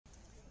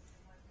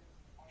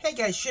Hey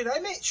guys, should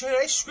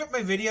I script my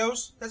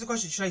videos? That's the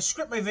question. Should I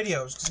script my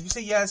videos? Because if you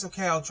say yes,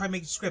 okay, I'll try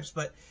making scripts.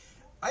 But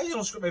I usually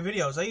don't script my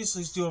videos. I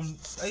usually just do them.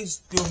 I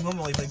just do them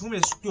normally. But if you want me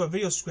to do a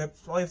video script,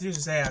 all you have to do is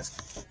just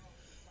ask.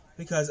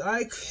 Because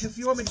if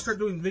you want me to start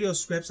doing video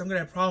scripts, I'm gonna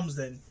have problems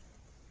then.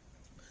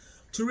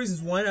 Two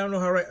reasons. One, I don't know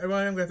how I'm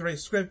gonna have to write a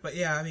script. But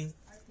yeah, I mean,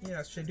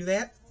 yeah, should I do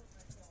that?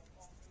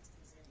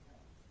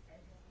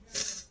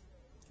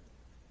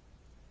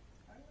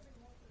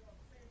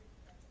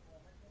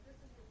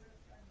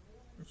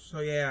 So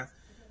yeah.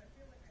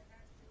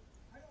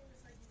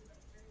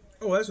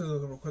 Oh, that's what I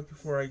was looking real quick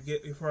before I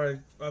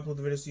upload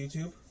the videos to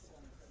YouTube.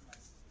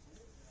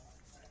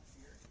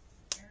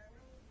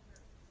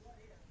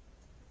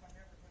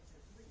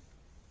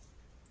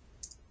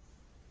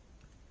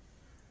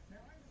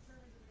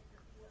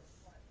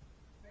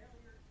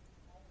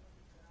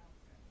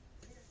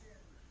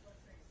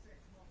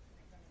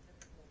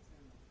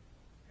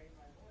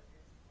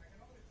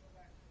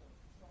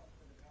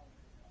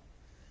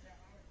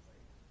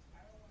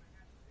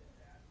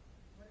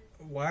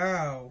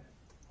 Wow.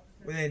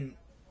 Within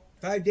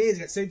 5 days,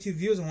 I got 72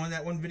 views on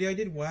that one video I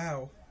did.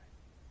 Wow.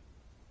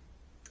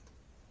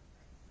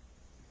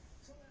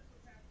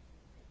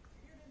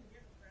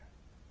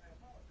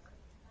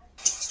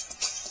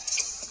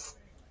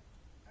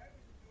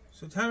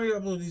 So time to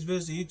upload these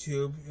videos to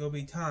YouTube, it'll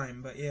be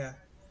time, but yeah.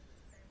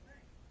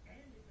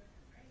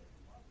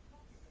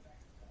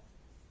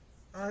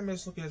 I'm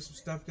just looking at some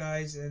stuff,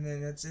 guys, and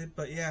then that's it.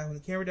 But yeah, when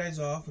the camera dies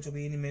off, which will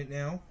be any minute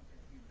now,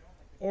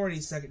 or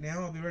any second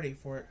now, I'll be ready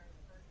for it.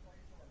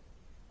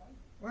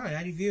 Wow,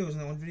 90 views on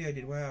that one video I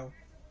did. Wow.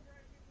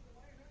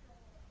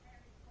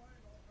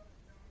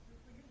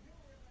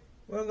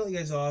 Well, I'm gonna let you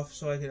guys off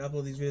so I can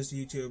upload these videos to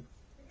YouTube.